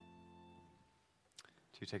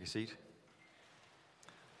you take a seat?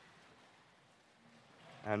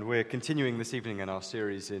 And we're continuing this evening in our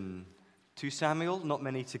series in 2 Samuel. Not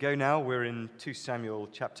many to go now. We're in 2 Samuel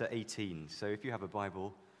chapter 18. So if you have a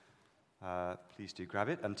Bible, please do grab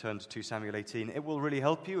it and turn to 2 Samuel 18. It will really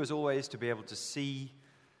help you, as always, to be able to see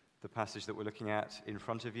the passage that we're looking at in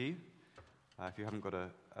front of you. If you haven't got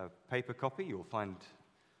a paper copy, you'll find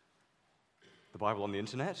the Bible on the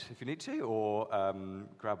internet if you need to, or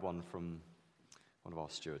grab one from one of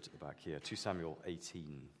our stewards at the back here. 2 Samuel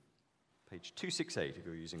 18, page 268 if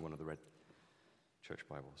you're using one of the red church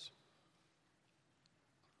Bibles.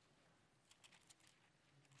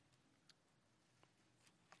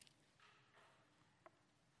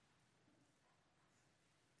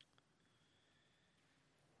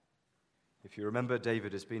 If you remember,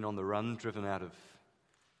 David has been on the run, driven out of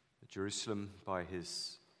Jerusalem by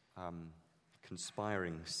his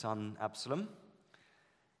conspiring son Absalom.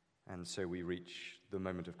 And so we reach the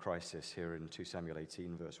moment of crisis here in 2 Samuel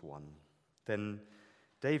 18, verse 1. Then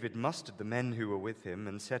David mustered the men who were with him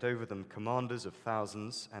and set over them commanders of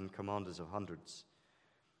thousands and commanders of hundreds.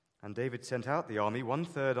 And David sent out the army,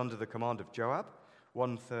 1/3 under the command of Joab,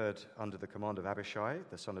 1/3 under the command of Abishai,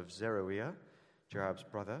 the son of Zeruiah, Joab's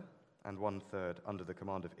brother, and 1/3 under the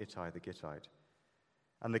command of Ittai the Gittite.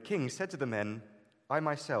 And the king said to the men, I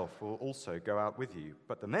myself will also go out with you.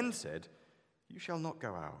 But the men said, You shall not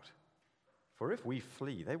go out. For if we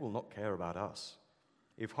flee, they will not care about us.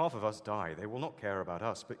 If half of us die, they will not care about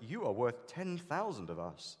us. But you are worth 10,000 of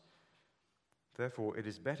us. Therefore, it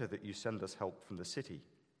is better that you send us help from the city.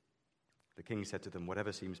 The king said to them,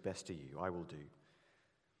 Whatever seems best to you, I will do.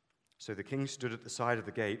 So the king stood at the side of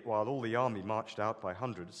the gate, while all the army marched out by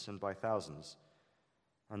hundreds and by thousands.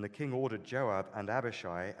 And the king ordered Joab and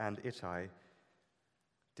Abishai and Ittai,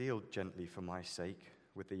 Deal gently for my sake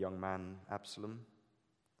with the young man Absalom.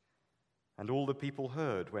 And all the people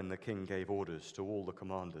heard when the king gave orders to all the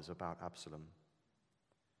commanders about Absalom.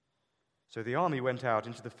 So the army went out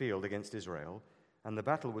into the field against Israel, and the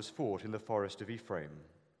battle was fought in the forest of Ephraim.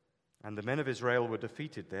 And the men of Israel were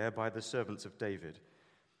defeated there by the servants of David.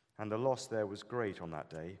 And the loss there was great on that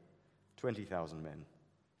day, 20,000 men.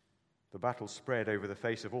 The battle spread over the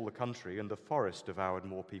face of all the country, and the forest devoured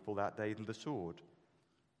more people that day than the sword.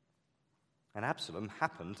 And Absalom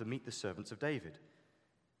happened to meet the servants of David.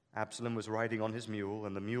 Absalom was riding on his mule,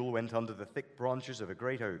 and the mule went under the thick branches of a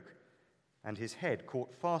great oak, and his head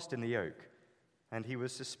caught fast in the oak, and he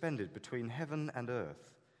was suspended between heaven and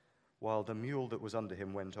earth, while the mule that was under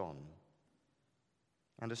him went on.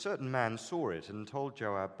 And a certain man saw it and told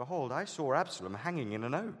Joab, Behold, I saw Absalom hanging in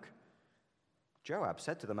an oak. Joab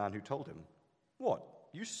said to the man who told him, What,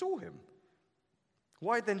 you saw him?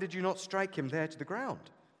 Why then did you not strike him there to the ground?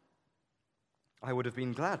 I would have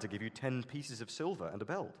been glad to give you 10 pieces of silver and a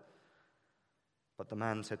belt. But the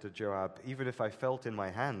man said to Joab, Even if I felt in my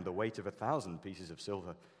hand the weight of 1,000 pieces of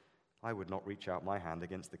silver, I would not reach out my hand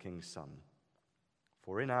against the king's son.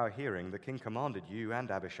 For in our hearing the king commanded you and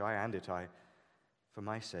Abishai and Ittai, For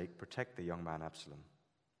my sake protect the young man Absalom.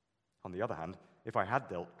 On the other hand, if I had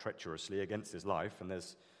dealt treacherously against his life, and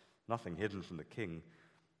there's nothing hidden from the king,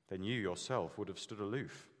 then you yourself would have stood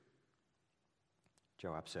aloof.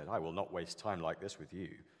 Joab said, I will not waste time like this with you.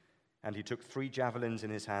 And he took 3 javelins in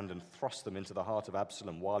his hand and thrust them into the heart of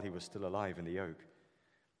Absalom while he was still alive in the oak.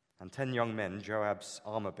 And 10 young men, Joab's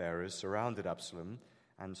armor-bearers, surrounded Absalom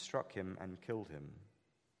and struck him and killed him.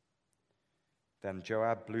 Then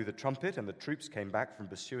Joab blew the trumpet, and the troops came back from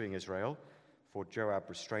pursuing Israel, for Joab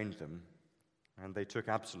restrained them. And they took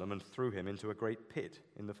Absalom and threw him into a great pit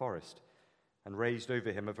in the forest, and raised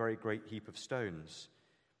over him a very great heap of stones.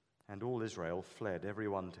 And all Israel fled,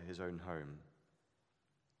 everyone to his own home.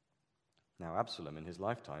 Now Absalom in his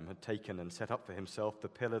lifetime had taken and set up for himself the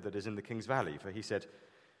pillar that is in the king's valley, for he said,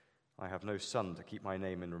 I have no son to keep my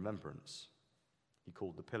name in remembrance. He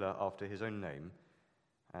called the pillar after his own name,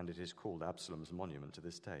 and it is called Absalom's monument to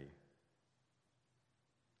this day.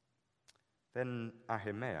 Then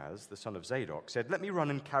Ahimaaz, the son of Zadok, said, Let me run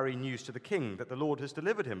and carry news to the king that the Lord has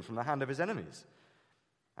delivered him from the hand of his enemies.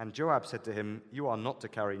 And Joab said to him, You are not to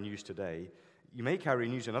carry news today. You may carry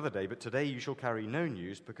news another day, but today you shall carry no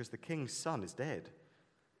news, because the king's son is dead.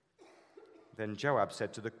 Then Joab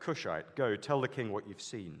said to the Cushite, Go, tell the king what you've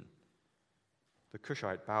seen. The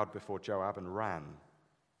Cushite bowed before Joab and ran.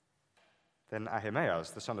 Then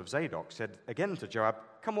Ahimaaz, the son of Zadok, said again to Joab,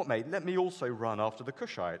 Come what may, let me also run after the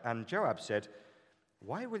Cushite. And Joab said,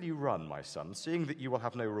 Why will you run, my son, seeing that you will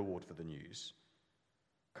have no reward for the news?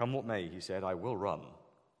 Come what may, he said, I will run.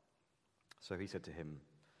 So he said to him,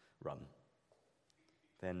 Run.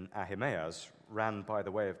 Then Ahimaaz ran by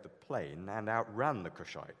the way of the plain and outran the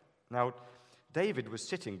Cushite. Now David was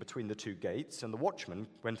sitting between the two gates, and the watchman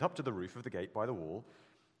went up to the roof of the gate by the wall,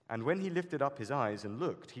 and when he lifted up his eyes and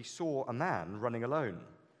looked, he saw a man running alone.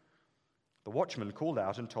 The watchman called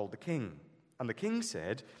out and told the king, and the king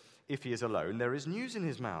said, "If he is alone, there is news in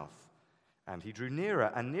his mouth." And he drew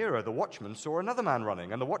nearer and nearer. The watchman saw another man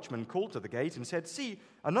running, and the watchman called to the gate and said, "See,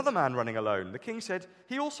 another man running alone." The king said,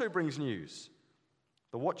 "He also brings news."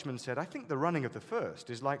 The watchman said, "I think the running of the first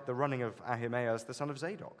is like the running of Ahimaaz the son of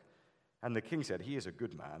Zadok." And the king said, "He is a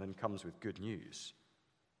good man and comes with good news."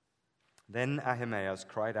 Then Ahimaaz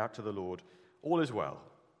cried out to the Lord, "All is well."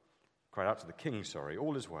 Cried out to the king,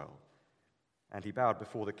 "All is well." And he bowed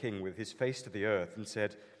before the king with his face to the earth and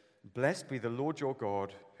said, "Blessed be the Lord your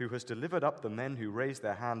God, who has delivered up the men who raised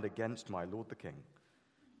their hand against my lord the king."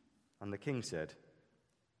 And the king said,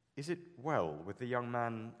 "Is it well with the young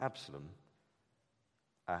man Absalom?"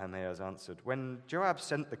 Ahimaaz answered, "When Joab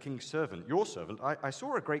sent the king's servant, your servant, I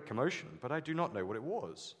saw a great commotion, but I do not know what it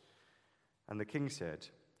was." And the king said,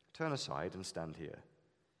 "Turn aside and stand here."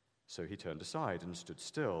 So he turned aside and stood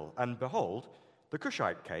still. And behold, the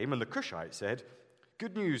Cushite came, and the Cushite said,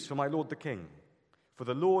 "Good news for my lord the king, for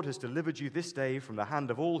the Lord has delivered you this day from the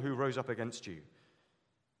hand of all who rose up against you."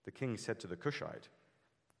 The king said to the Cushite,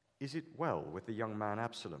 "Is it well with the young man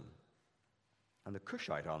Absalom?" And the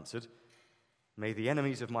Cushite answered, "May the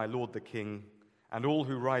enemies of my lord the king and all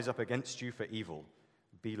who rise up against you for evil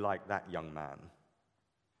be like that young man."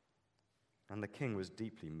 And the king was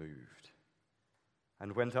deeply moved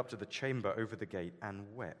and went up to the chamber over the gate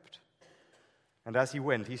and wept. And as he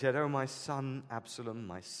went, he said, "Oh, my son Absalom,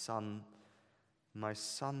 my son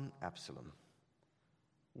Absalom,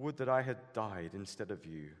 would that I had died instead of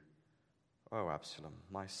you. Oh, Absalom,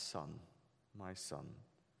 my son, my son."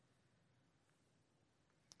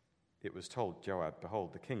 It was told Joab,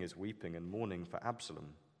 "Behold, the king is weeping and mourning for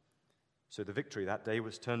Absalom." So the victory that day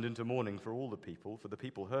was turned into mourning for all the people, for the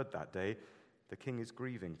people heard that day, "The king is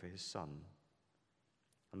grieving for his son."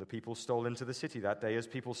 And the people stole into the city that day as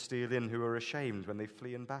people steal in who are ashamed when they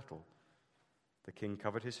flee in battle. The king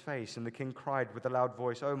covered his face, and the king cried with a loud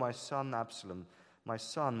voice, "Oh, my son Absalom, my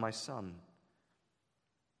son, my son."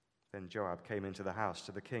 Then Joab came into the house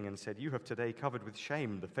to the king and said, "You have today covered with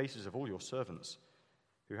shame the faces of all your servants,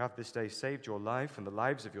 who have this day saved your life and the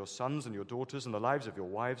lives of your sons and your daughters and the lives of your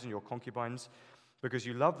wives and your concubines, because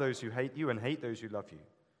you love those who hate you and hate those who love you.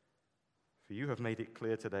 For you have made it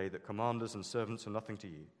clear today that commanders and servants are nothing to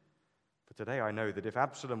you. For today I know that if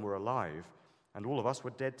Absalom were alive and all of us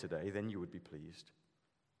were dead today, then you would be pleased.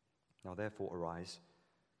 Now therefore arise,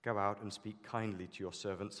 go out and speak kindly to your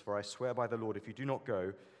servants, for I swear by the Lord, if you do not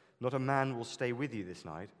go, not a man will stay with you this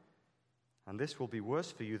night. And this will be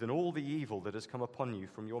worse for you than all the evil that has come upon you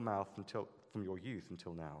from your mouth from your youth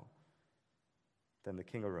until now." Then the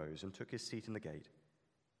king arose and took his seat in the gate.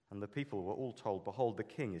 And the people were all told, "Behold, the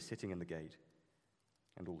king is sitting in the gate."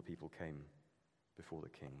 And all the people came before the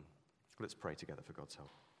king. Let's pray together for God's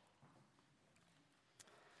help.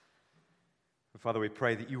 Father, we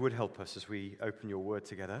pray that you would help us as we open your word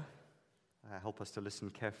together. Help us to listen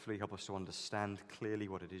carefully. Help us to understand clearly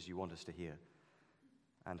what it is you want us to hear.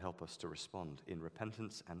 And help us to respond in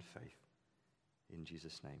repentance and faith. In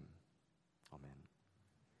Jesus' name, amen.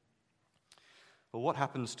 Well, what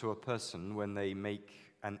happens to a person when they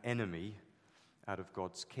make an enemy out of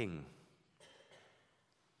God's king?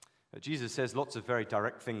 Jesus says lots of very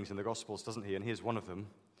direct things in the Gospels, doesn't he? And here's one of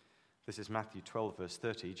them. This is Matthew 12, verse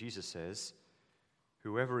 30. Jesus says,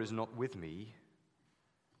 "Whoever is not with me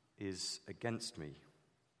is against me."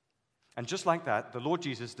 And just like that, the Lord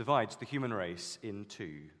Jesus divides the human race in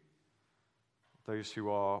two. Those who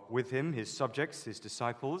are with him, his subjects, his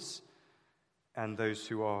disciples, and those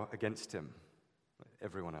who are against him,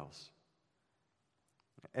 everyone else.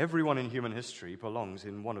 Everyone in human history belongs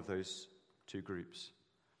in one of those two groups.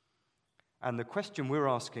 And the question we're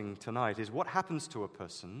asking tonight is, what happens to a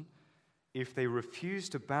person if they refuse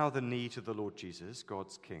to bow the knee to the Lord Jesus,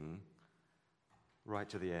 God's King, right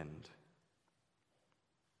to the end?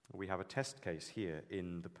 We have a test case here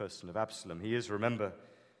in the person of Absalom. He is, remember,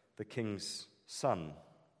 the king's son.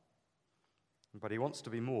 But he wants to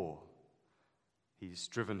be more. He's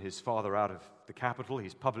driven his father out of the capital.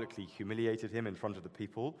 He's publicly humiliated him in front of the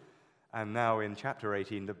people. And now in chapter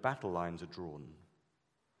 18, the battle lines are drawn.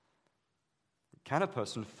 Can a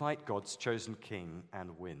person fight God's chosen king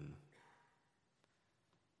and win?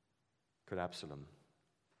 Could Absalom?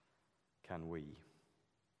 Can we?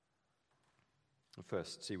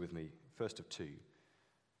 First, see with me, first of two,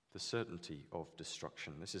 the certainty of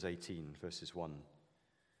destruction. This is 18, verses 1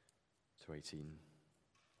 to 18.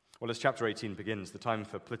 Well, as chapter 18 begins, the time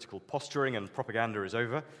for political posturing and propaganda is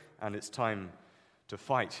over, and it's time to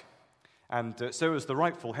fight. And so as the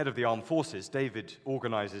rightful head of the armed forces, David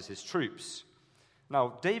organizes his troops.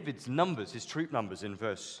 Now, David's numbers, his troop numbers in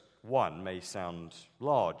verse 1 may sound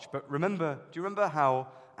large, but do you remember how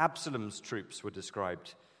Absalom's troops were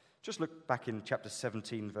described? Just look back in chapter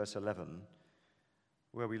 17, verse 11,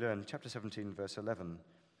 where we learn, chapter 17, verse 11,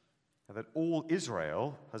 that all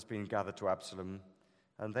Israel has been gathered to Absalom,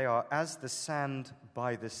 and they are as the sand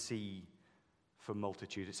by the sea for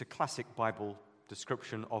multitude. It's a classic Bible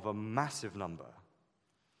description of a massive number.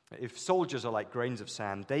 If soldiers are like grains of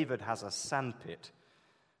sand, David has a sandpit,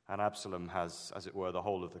 and Absalom has, as it were, the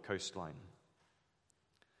whole of the coastline.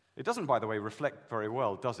 It doesn't, by the way, reflect very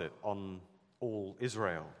well, does it, on all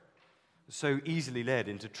Israel? So easily led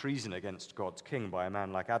into treason against God's king by a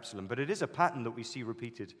man like Absalom. But it is a pattern that we see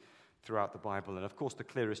repeated throughout the Bible. And of course, the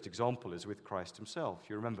clearest example is with Christ himself.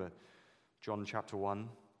 You remember John chapter 1,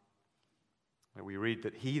 where we read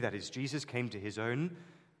that he, that is Jesus, came to his own,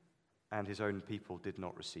 and his own people did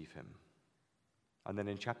not receive him. And then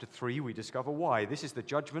in chapter 3, we discover why. This is the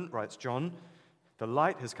judgment, writes John. The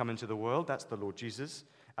light has come into the world, that's the Lord Jesus,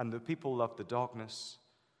 and the people loved the darkness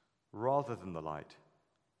rather than the light,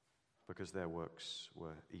 because their works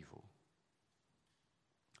were evil.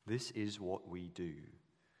 This is what we do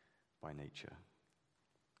by nature.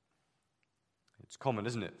 It's common,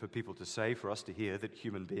 isn't it, for people to say, for us to hear, that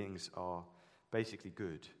human beings are basically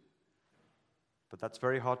good. But that's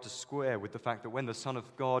very hard to square with the fact that when the Son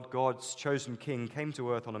of God, God's chosen King, came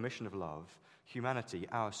to earth on a mission of love, humanity,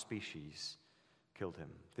 our species, killed him.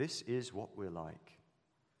 This is what we're like.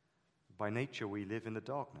 By nature, we live in the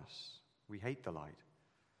darkness. We hate the light.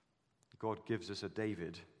 God gives us a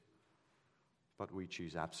David, but we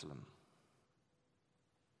choose Absalom.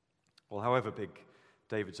 Well, however big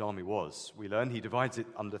David's army was, we learn he divides it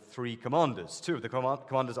under 3 commanders. 2 of the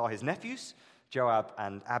commanders are his nephews, Joab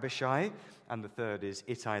and Abishai, and the third is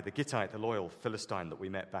Ittai the Gittite, the loyal Philistine that we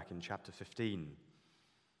met back in chapter 15.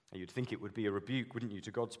 And you'd think it would be a rebuke, wouldn't you,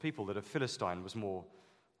 to God's people that a Philistine was more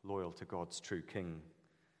loyal to God's true king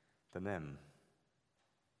than them.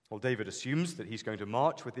 Well, David assumes that he's going to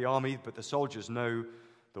march with the army, but the soldiers know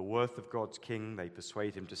the worth of God's king. They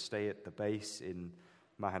persuade him to stay at the base in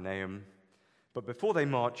Mahanaim. But before they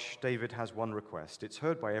march, David has one request. It's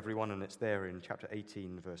heard by everyone, and it's there in chapter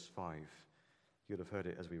 18, verse 5. You'll have heard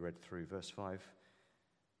it as we read through. Verse 5,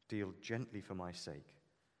 deal gently for my sake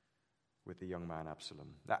with the young man Absalom.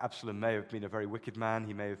 Now, Absalom may have been a very wicked man.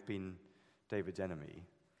 He may have been David's enemy,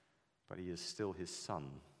 but he is still his son.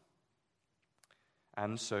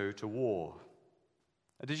 And so to war.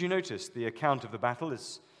 Did you notice the account of the battle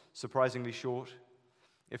is surprisingly short?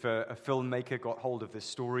 If a filmmaker got hold of this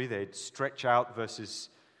story, they'd stretch out verses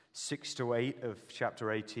 6 to 8 of chapter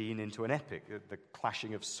 18 into an epic, the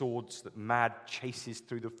clashing of swords, that mad chases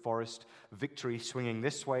through the forest, victory swinging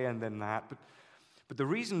this way and then that. But the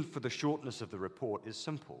reason for the shortness of the report is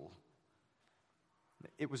simple.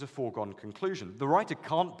 It was a foregone conclusion. The writer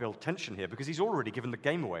can't build tension here because he's already given the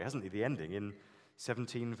game away, hasn't he? The ending in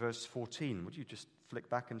 17 verse 14. Would you just flick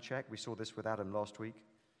back and check? We saw this with Adam last week.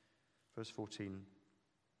 Verse 14.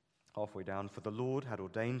 Halfway down, for the Lord had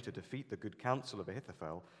ordained to defeat the good counsel of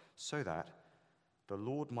Ahithophel, so that the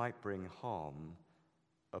Lord might bring harm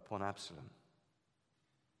upon Absalom.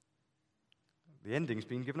 The ending's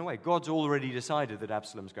been given away. God's already decided that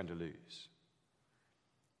Absalom's going to lose.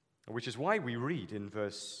 Which is why we read in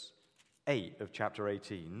verse 8 of chapter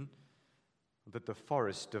 18 that the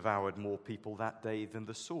forest devoured more people that day than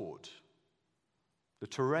the sword.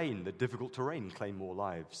 The difficult terrain, claimed more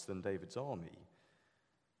lives than David's army.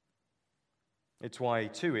 It's why,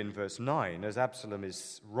 too, in verse 9, as Absalom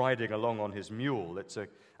is riding along on his mule, it's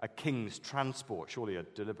a king's transport, surely a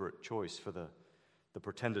deliberate choice for the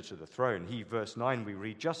pretender to the throne. He, verse 9, we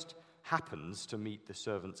read, just happens to meet the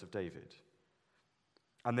servants of David.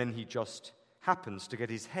 And then he just happens to get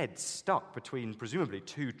his head stuck between, presumably,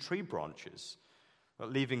 2 tree branches,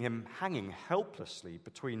 leaving him hanging helplessly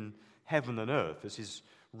between heaven and earth as his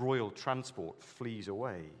royal transport flees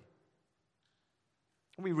away.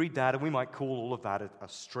 And we read that, and we might call all of that a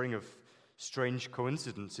string of strange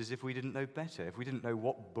coincidences if we didn't know better, if we didn't know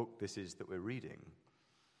what book this is that we're reading.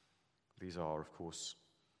 These are, of course,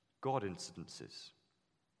 God incidences.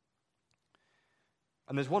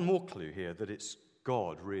 And there's one more clue here, that it's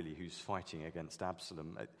God, really, who's fighting against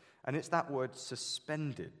Absalom. And it's that word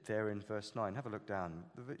suspended there in verse 9. Have a look down.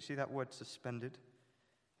 See that word suspended?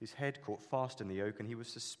 His head caught fast in the yoke, and he was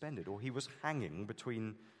suspended, or he was hanging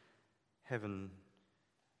between heaven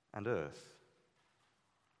and earth.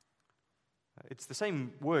 It's the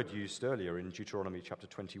same word used earlier in Deuteronomy chapter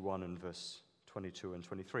 21 and verse 22 and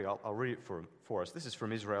 23. I'll read it for us. This is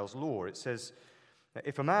from Israel's law. It says,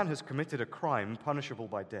 If a man has committed a crime punishable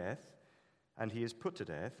by death, and he is put to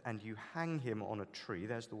death, and you hang him on a tree,"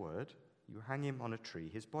 there's the word, "you hang him on a tree,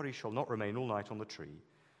 his body shall not remain all night on the tree,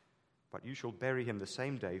 but you shall bury him the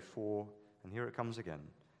same day, for," and here it comes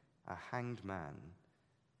again, "a hanged man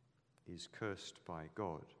is cursed by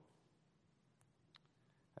God."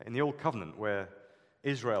 In the Old Covenant, where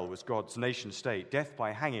Israel was God's nation state, death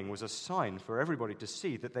by hanging was a sign for everybody to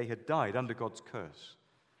see that they had died under God's curse,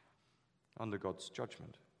 under God's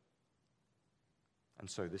judgment. And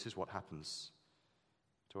so this is what happens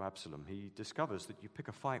to Absalom. He discovers that you pick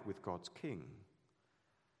a fight with God's king,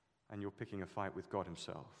 and you're picking a fight with God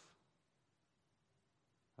himself.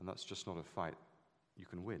 And that's just not a fight you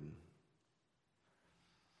can win.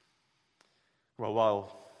 Well,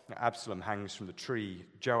 while Absalom hangs from the tree,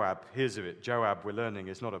 Joab hears of it. Joab, we're learning,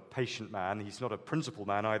 is not a patient man. He's not a principled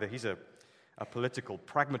man either. He's a political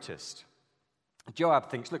pragmatist. Joab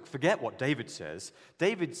thinks, look, forget what David says.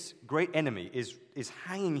 David's great enemy is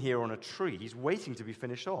hanging here on a tree. He's waiting to be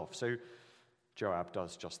finished off. So Joab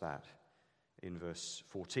does just that in verse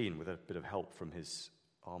 14 with a bit of help from his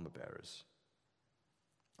armor bearers.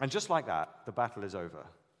 And just like that, the battle is over.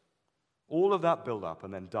 All of that build-up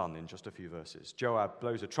and then done in just a few verses. Joab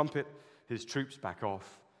blows a trumpet, his troops back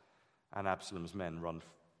off, and Absalom's men run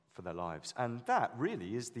for their lives. And that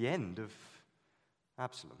really is the end of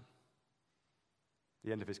Absalom.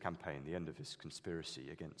 The end of his campaign, the end of his conspiracy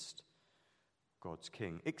against God's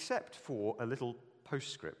king, except for a little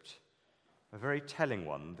postscript, a very telling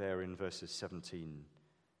one there in verses 17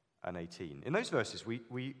 and 18. In those verses,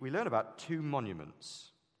 we learn about two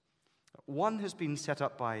monuments. One has been set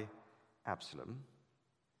up by Absalom,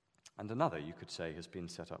 and another, you could say, has been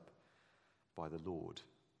set up by the Lord.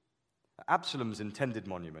 Absalom's intended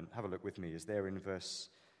monument, have a look with me, is there in verse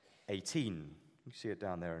 18. You see it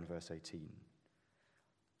down there in verse 18.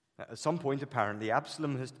 At some point, apparently,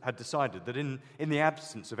 Absalom had decided that in the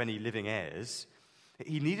absence of any living heirs,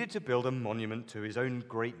 he needed to build a monument to his own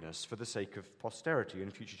greatness for the sake of posterity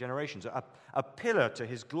and future generations, a pillar to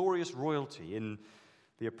his glorious royalty in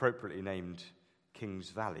the appropriately named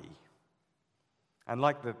King's Valley. And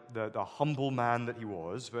like the humble man that he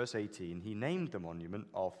was, verse 18, he named the monument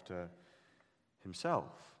after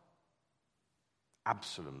himself.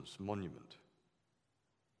 Absalom's monument.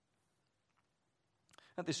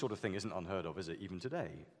 And this sort of thing isn't unheard of, is it, even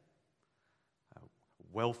today?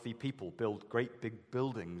 Wealthy people build great big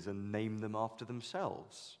buildings and name them after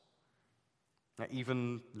themselves.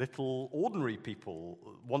 Even little ordinary people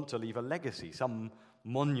want to leave a legacy, some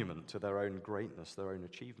monument to their own greatness, their own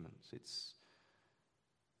achievements. It's,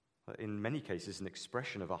 in many cases, an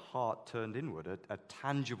expression of a heart turned inward, a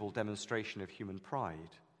tangible demonstration of human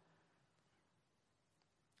pride.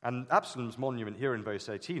 And Absalom's monument here in verse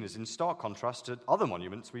 18 is in stark contrast to other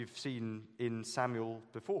monuments we've seen in Samuel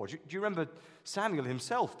before. Do you remember Samuel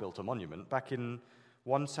himself built a monument back in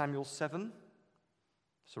 1 Samuel 7?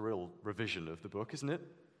 It's a real revision of the book, isn't it?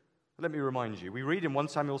 Let me remind you. We read in 1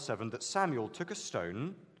 Samuel 7 that Samuel took a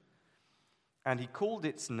stone and he called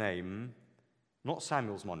its name, not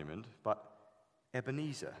Samuel's monument, but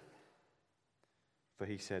Ebenezer. For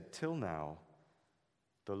he said, "Till now,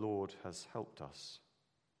 the Lord has helped us."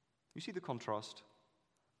 You see the contrast?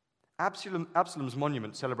 Absalom's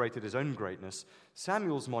monument celebrated his own greatness.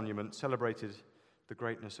 Samuel's monument celebrated the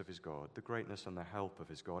greatness of his God, the greatness and the help of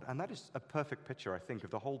his God. And that is a perfect picture, I think, of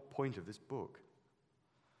the whole point of this book.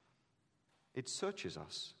 It searches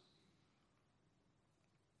us.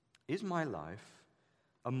 Is my life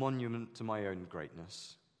a monument to my own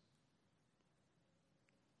greatness?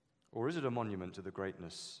 Or is it a monument to the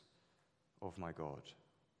greatness of my God?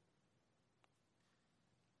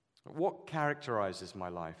 What characterizes my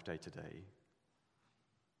life day to day?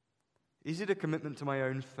 Is it a commitment to my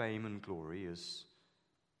own fame and glory, as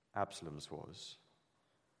Absalom's was?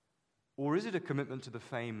 Or is it a commitment to the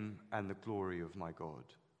fame and the glory of my God?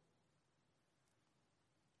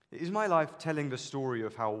 Is my life telling the story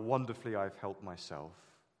of how wonderfully I've helped myself,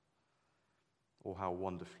 or how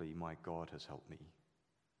wonderfully my God has helped me?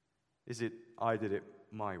 Is it I did it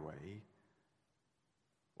my way,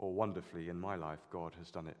 or wonderfully in my life God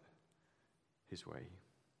has done it his way?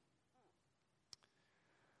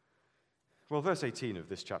 Well, verse 18 of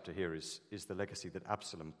this chapter here is the legacy that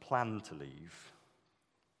Absalom planned to leave.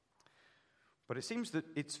 But it seems that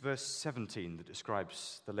it's verse 17 that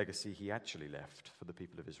describes the legacy he actually left for the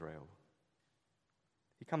people of Israel.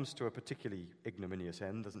 He comes to a particularly ignominious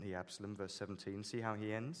end, doesn't he, Absalom? Verse 17, see how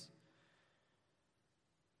he ends?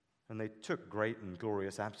 "And they took great and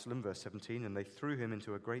glorious Absalom," verse 17, "and they threw him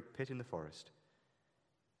into a great pit in the forest,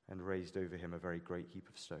 and raised over him a very great heap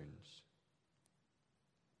of stones."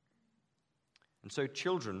 And so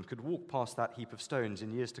children could walk past that heap of stones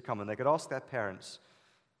in years to come, and they could ask their parents,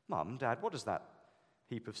 "Mum, Dad, what does that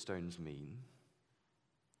heap of stones mean?"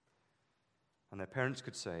 And their parents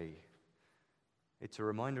could say, "It's a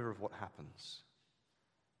reminder of what happens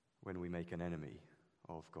when we make an enemy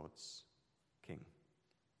of God's king."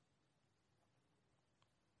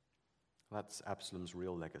 That's Absalom's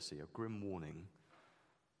real legacy, a grim warning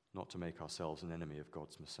not to make ourselves an enemy of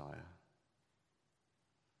God's Messiah.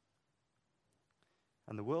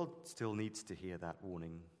 And the world still needs to hear that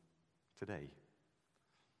warning today.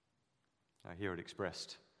 I hear it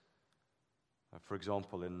expressed, for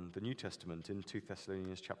example, in the New Testament, in 2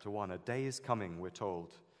 Thessalonians chapter 1. A day is coming, we're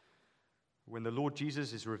told, when the Lord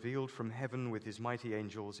Jesus is revealed from heaven with his mighty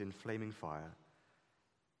angels in flaming fire,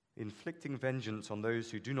 inflicting vengeance on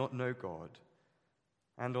those who do not know God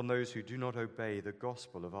and on those who do not obey the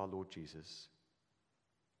gospel of our Lord Jesus.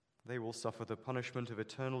 They will suffer the punishment of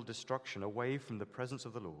eternal destruction away from the presence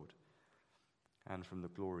of the Lord and from the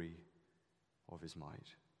glory of his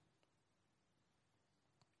might.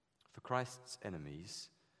 For Christ's enemies,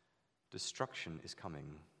 destruction is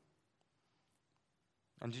coming.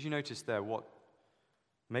 And did you notice there what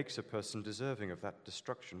makes a person deserving of that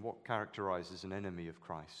destruction? What characterizes an enemy of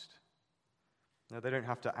Christ? Now, they don't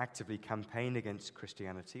have to actively campaign against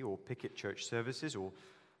Christianity or picket church services or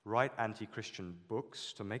write anti-Christian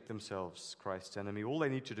books to make themselves Christ's enemy. All they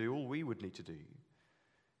need to do, all we would need to do,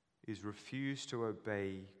 is refuse to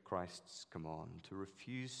obey Christ's command, to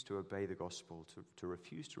refuse to obey the gospel, to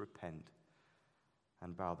refuse to repent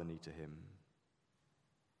and bow the knee to him.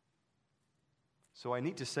 So I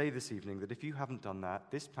need to say this evening that if you haven't done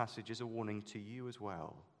that, this passage is a warning to you as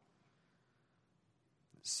well.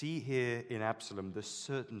 See here in Absalom the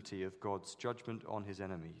certainty of God's judgment on his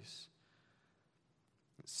enemies.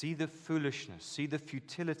 See the foolishness, see the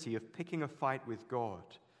futility of picking a fight with God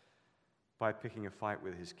by picking a fight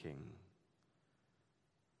with his king.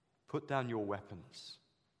 Put down your weapons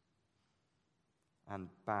and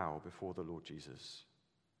bow before the Lord Jesus.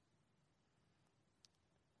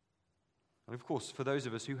 And of course, for those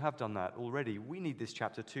of us who have done that already, we need this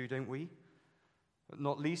chapter too, don't we?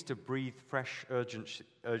 Not least to breathe fresh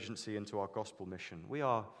urgency into our gospel mission. We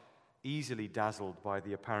are easily dazzled by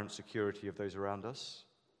the apparent security of those around us.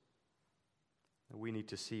 We need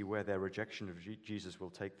to see where their rejection of Jesus will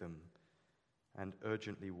take them and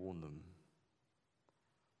urgently warn them.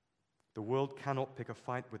 The world cannot pick a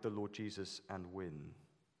fight with the Lord Jesus and win.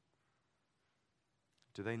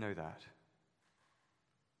 Do they know that?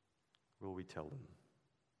 Will we tell them?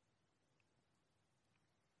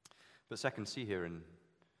 But second, see here in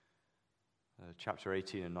chapter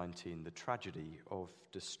 18 and 19, the tragedy of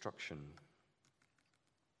destruction.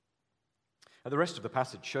 The rest of the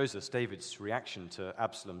passage shows us David's reaction to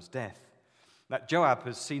Absalom's death. That Joab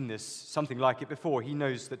has seen this, something like it before. He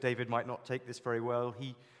knows that David might not take this very well.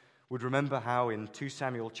 He would remember how in 2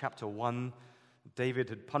 Samuel chapter 1, David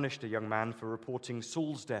had punished a young man for reporting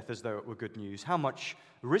Saul's death as though it were good news. How much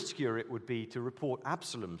riskier it would be to report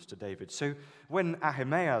Absalom's to David. So when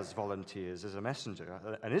Ahimaaz volunteers as a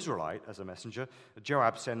messenger, an Israelite as a messenger,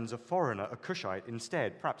 Joab sends a foreigner, a Cushite,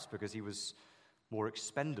 instead, perhaps because he was more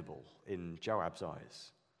expendable in Joab's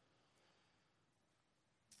eyes.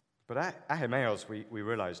 But Ahimaaz, we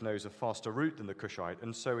realize, knows a faster route than the Cushite,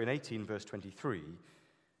 and so in 18 verse 23,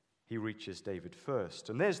 he reaches David first.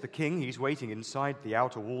 And there's the king. He's waiting inside the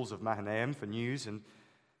outer walls of Mahanaim for news. And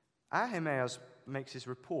Ahimaaz makes his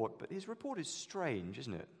report, but his report is strange,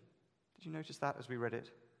 isn't it? Did you notice that as we read it?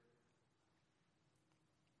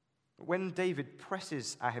 When David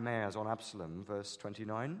presses Ahimaaz on Absalom, verse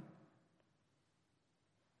 29,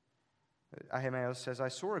 Ahimaaz says, "I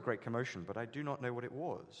saw a great commotion, but I do not know what it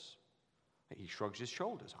was." He shrugs his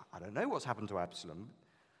shoulders. "I don't know what's happened to Absalom."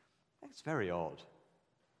 It's very odd.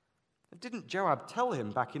 Didn't Joab tell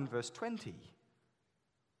him back in verse 20?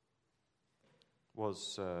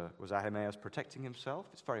 Was Ahimaaz protecting himself?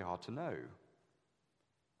 It's very hard to know.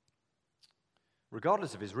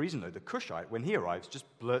 Regardless of his reason, though, the Cushite, when he arrives, just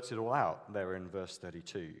blurts it all out there in verse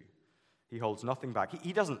 32. He holds nothing back.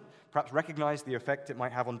 He doesn't perhaps recognize the effect it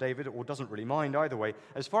might have on David, or doesn't really mind either way.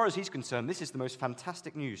 As far as he's concerned, this is the most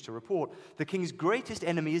fantastic news to report. The king's greatest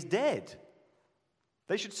enemy is dead.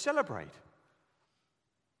 They should celebrate.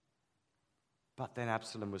 But then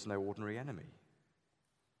Absalom was no ordinary enemy.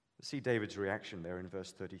 See David's reaction there in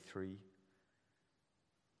verse 33.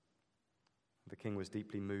 The king was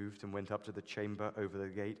deeply moved and went up to the chamber over the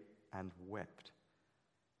gate and wept.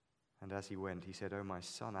 And as he went, he said, "Oh, my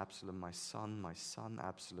son Absalom, my son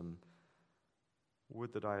Absalom,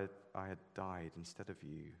 would that I had died instead of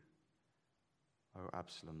you. Oh,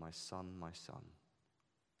 Absalom, my son, my son."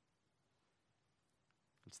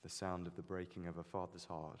 It's the sound of the breaking of a father's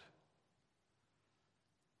heart.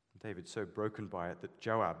 David's so broken by it that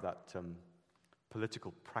Joab, that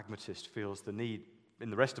political pragmatist, feels the need,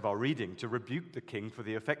 in the rest of our reading, to rebuke the king for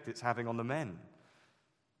the effect it's having on the men.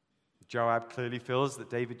 Joab clearly feels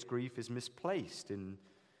that David's grief is misplaced in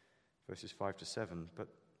verses 5 to 7, but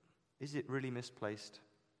is it really misplaced?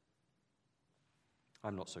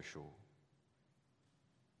 I'm not so sure.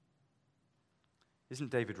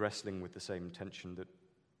 Isn't David wrestling with the same tension that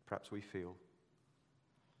perhaps we feel?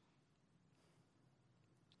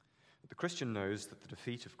 The Christian knows that the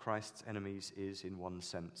defeat of Christ's enemies is, in one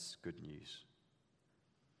sense, good news.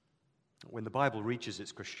 When the Bible reaches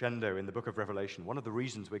its crescendo in the book of Revelation, one of the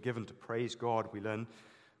reasons we're given to praise God, we learn,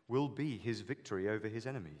 will be his victory over his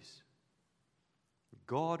enemies.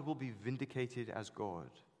 God will be vindicated as God.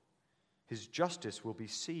 His justice will be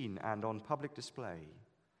seen and on public display.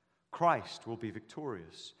 Christ will be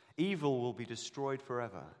victorious. Evil will be destroyed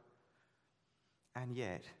forever. And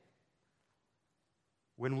yet,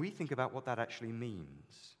 when we think about what that actually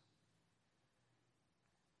means,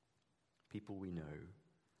 people we know,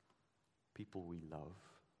 people we love,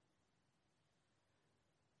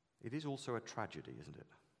 it is also a tragedy, isn't it?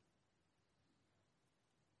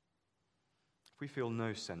 If we feel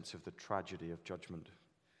no sense of the tragedy of judgment,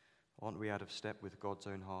 aren't we out of step with God's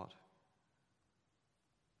own heart?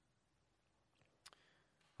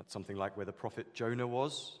 That's something like where the prophet Jonah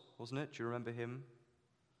was, wasn't it? Do you remember him?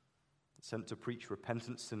 Sent to preach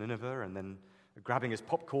repentance to Nineveh, and then grabbing his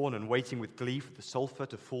popcorn and waiting with glee for the sulfur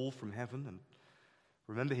to fall from heaven. And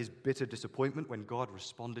remember his bitter disappointment when God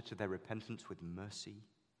responded to their repentance with mercy.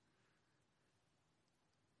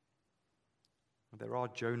 There are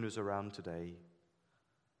Jonahs around today,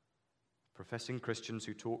 professing Christians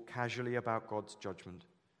who talk casually about God's judgment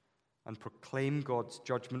and proclaim God's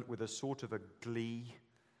judgment with a sort of a glee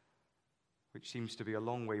which seems to be a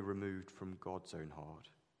long way removed from God's own heart.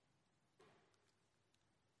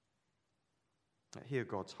 Hear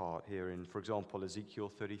God's heart here in, for example, Ezekiel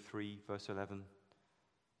 33, verse 11.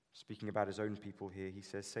 Speaking about his own people here, he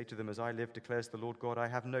says, "Say to them, as I live, declares the Lord God, I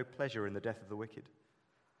have no pleasure in the death of the wicked,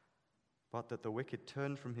 but that the wicked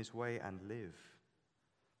turn from his way and live."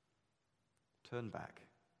 Turn back.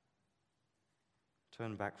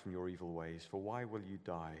 Turn back from your evil ways, for why will you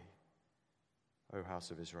die, O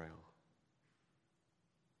house of Israel?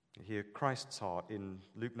 Hear Christ's heart in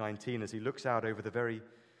Luke 19 as he looks out over the very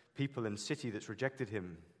people and city that's rejected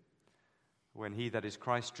him. When he, that is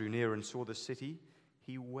Christ, drew near and saw the city,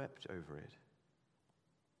 he wept over it,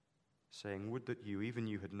 saying, "Would that you, even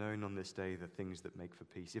you, had known on this day the things that make for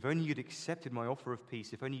peace. If only you'd accepted my offer of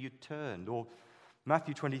peace, if only you'd turned." Or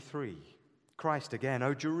Matthew 23, Christ again,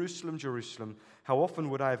 "O Jerusalem, Jerusalem, how often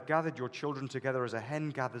would I have gathered your children together as a hen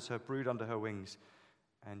gathers her brood under her wings,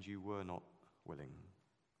 and you were not willing."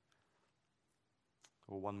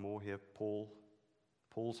 Or one more here,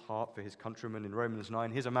 Paul's heart for his countrymen in Romans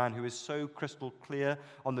 9. Here's a man who is so crystal clear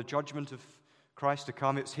on the judgment of Christ to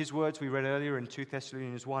come. It's his words we read earlier in 2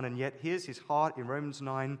 Thessalonians 1, and yet here's his heart in Romans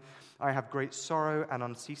 9. "I have great sorrow and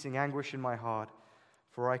unceasing anguish in my heart,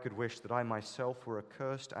 for I could wish that I myself were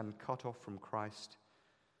accursed and cut off from Christ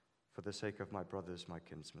for the sake of my brothers, my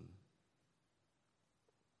kinsmen."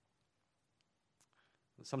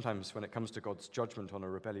 Sometimes when it comes to God's judgment on a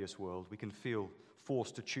rebellious world, we can feel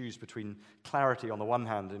forced to choose between clarity on the one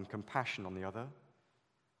hand and compassion on the other.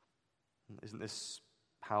 Isn't this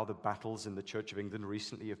how the battles in the Church of England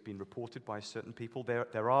recently have been reported by certain people?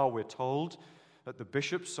 There are, we're told, that the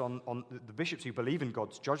bishops the bishops who believe in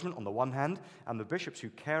God's judgment on the one hand, and the bishops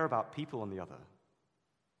who care about people on the other.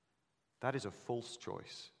 That is a false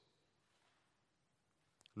choice.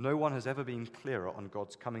 No one has ever been clearer on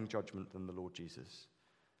God's coming judgment than the Lord Jesus.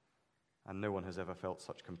 And no one has ever felt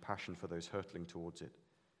such compassion for those hurtling towards it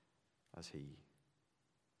as he.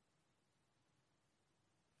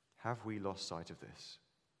 Have we lost sight of this?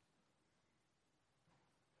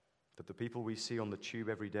 That the people we see on the tube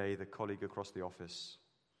every day, the colleague across the office,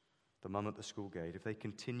 the mum at the school gate, if they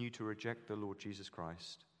continue to reject the Lord Jesus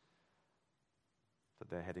Christ,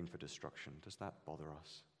 that they're heading for destruction. Does that bother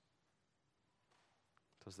us?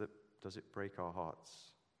 Does it break our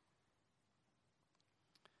hearts?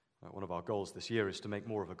 One of our goals this year is to make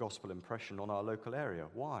more of a gospel impression on our local area.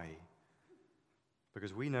 Why?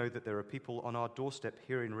 Because we know that there are people on our doorstep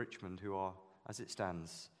here in Richmond who are, as it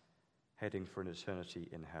stands, heading for an eternity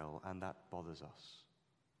in hell, and that bothers us.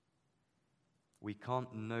 We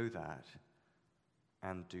can't know that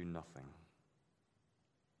and do nothing.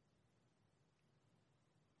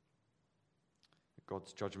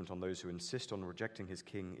 God's judgment on those who insist on rejecting his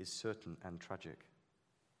king is certain and tragic.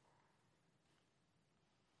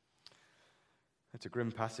 It's a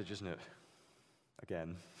grim passage, isn't it?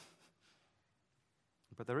 Again.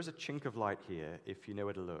 But there is a chink of light here if you know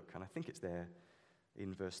where to look, and I think it's there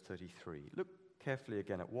in verse 33. Look carefully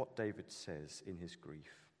again at what David says in his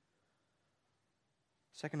grief.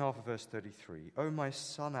 Second half of verse 33. "Oh, my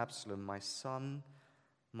son Absalom, my son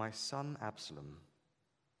Absalom,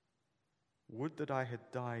 would that I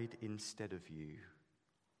had died instead of you.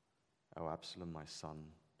 Oh, Absalom, my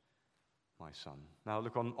son, my son." Now,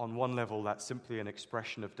 look, on one level, that's simply an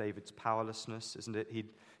expression of David's powerlessness, isn't it?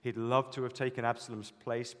 He'd love to have taken Absalom's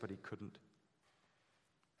place, but he couldn't.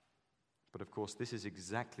 But of course, this is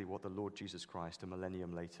exactly what the Lord Jesus Christ, a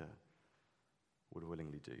millennium later, would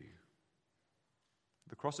willingly do.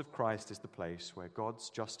 The cross of Christ is the place where God's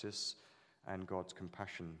justice and God's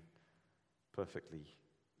compassion perfectly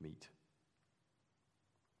meet.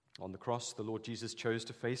 On the cross, the Lord Jesus chose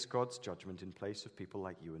to face God's judgment in place of people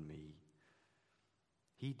like you and me.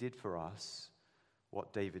 He did for us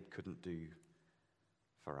what David couldn't do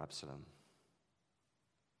for Absalom.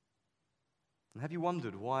 And have you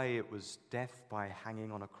wondered why it was death by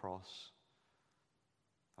hanging on a cross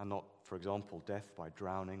and not, for example, death by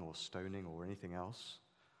drowning or stoning or anything else?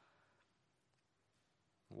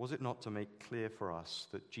 Was it not to make clear for us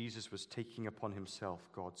that Jesus was taking upon himself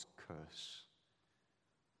God's curse?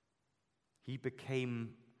 He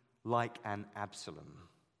became like an Absalom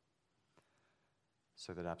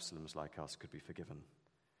so that Absaloms like us could be forgiven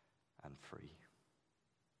and free.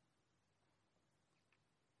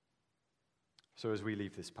 So as we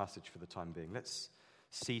leave this passage for the time being, let's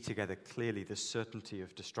see together clearly the certainty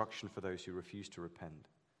of destruction for those who refuse to repent.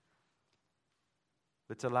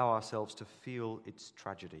 Let's allow ourselves to feel its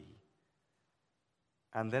tragedy,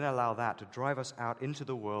 and then allow that to drive us out into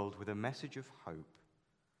the world with a message of hope.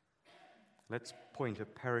 Let's point a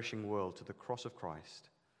perishing world to the cross of Christ,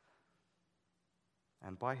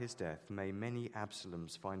 and by his death may many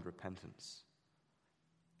Absaloms find repentance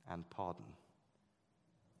and pardon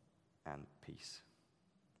and peace.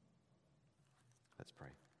 Let's pray.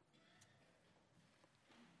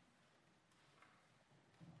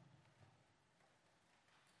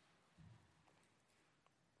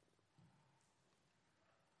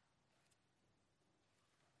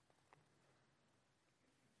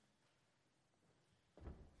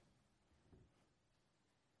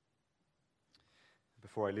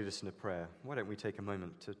 Before I lead us in a prayer, why don't we take a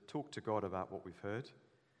moment to talk to God about what we've heard,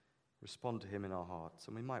 respond to him in our hearts,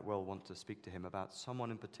 and we might well want to speak to him about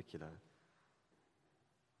someone in particular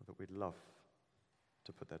that we'd love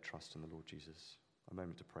to put their trust in the Lord Jesus. A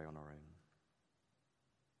moment to pray on our own.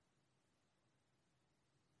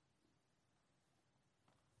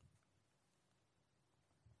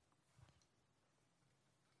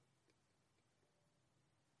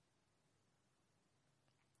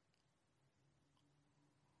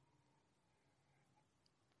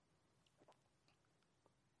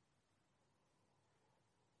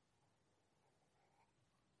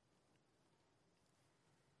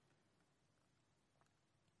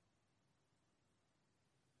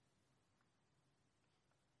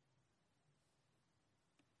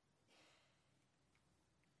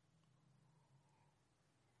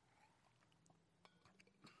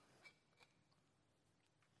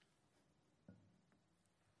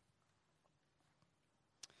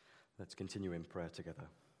 Let's continue in prayer together.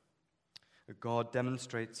 God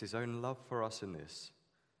demonstrates his own love for us in this.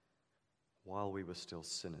 While we were still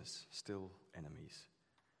sinners, still enemies,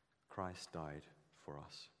 Christ died for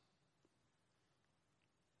us.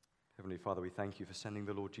 Heavenly Father, we thank you for sending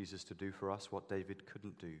the Lord Jesus to do for us what David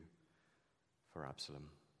couldn't do for Absalom.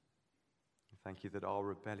 We thank you that our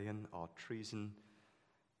rebellion, our treason,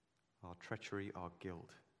 our treachery, our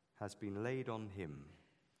guilt has been laid on him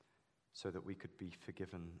so that we could be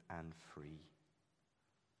forgiven and free.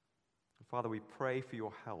 Father, we pray for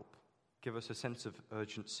your help. Give us a sense of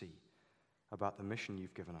urgency about the mission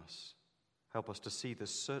you've given us. Help us to see the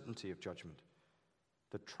certainty of judgment,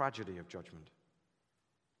 the tragedy of judgment,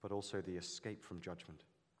 but also the escape from judgment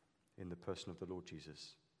in the person of the Lord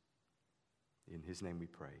Jesus. In his name we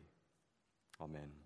pray. Amen.